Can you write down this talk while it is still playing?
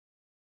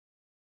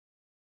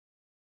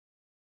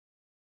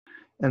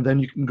and then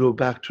you can go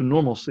back to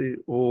normalcy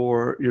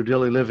or your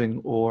daily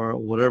living or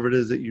whatever it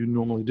is that you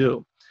normally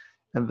do.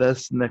 And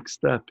this next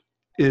step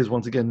is,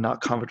 once again,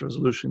 not conflict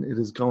resolution. It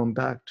is going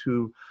back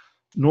to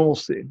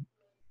normalcy,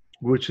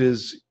 which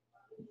is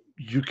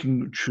you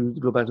can choose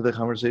to go back to the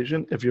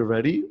conversation if you're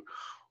ready,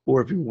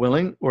 or if you're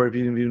willing, or if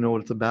you even know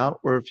what it's about,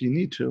 or if you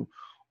need to,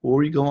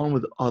 or you go on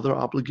with other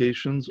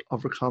obligations,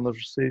 other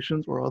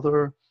conversations, or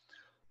other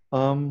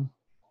um,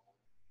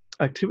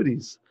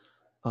 activities.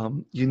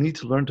 You need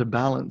to learn to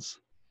balance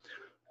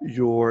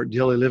your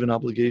daily living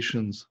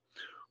obligations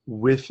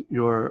with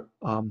your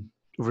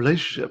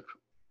relationship.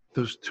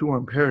 Those two are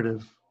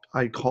imperative.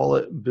 I call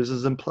it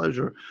business and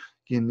pleasure.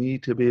 You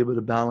need to be able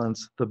to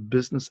balance the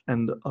business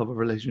end of a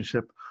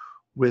relationship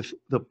with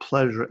the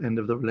pleasure end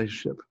of the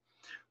relationship.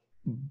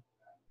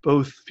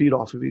 Both feed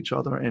off of each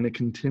other and are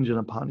contingent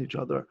upon each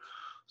other.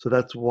 So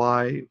that's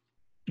why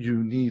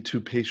you need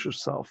to pace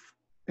yourself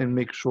and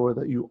make sure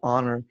that you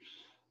honor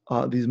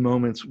these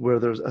moments where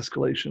there's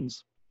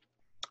escalations.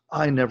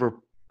 I never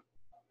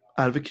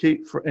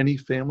advocate for any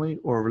family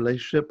or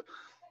relationship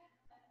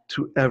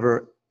to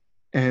ever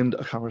end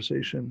a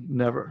conversation.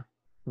 Never.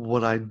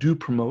 What I do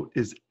promote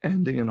is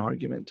ending an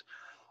argument.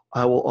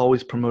 I will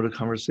always promote a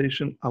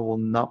conversation. I will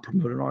not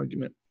promote an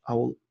argument. I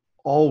will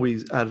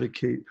always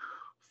advocate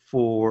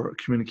for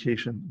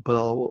communication, but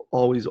I will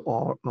always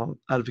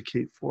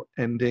advocate for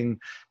ending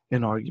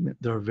an argument.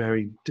 They're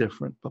very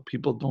different, but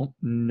people don't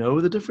know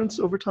the difference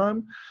over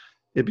time.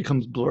 It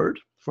becomes blurred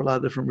for a lot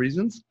of different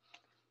reasons.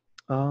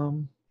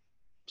 Um,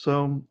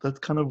 so that's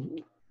kind of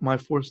my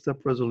 4-step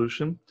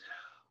resolution.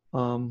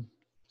 Um,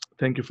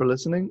 Thank you for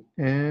listening,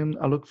 and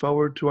I look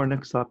forward to our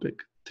next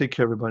topic. Take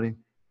care, everybody.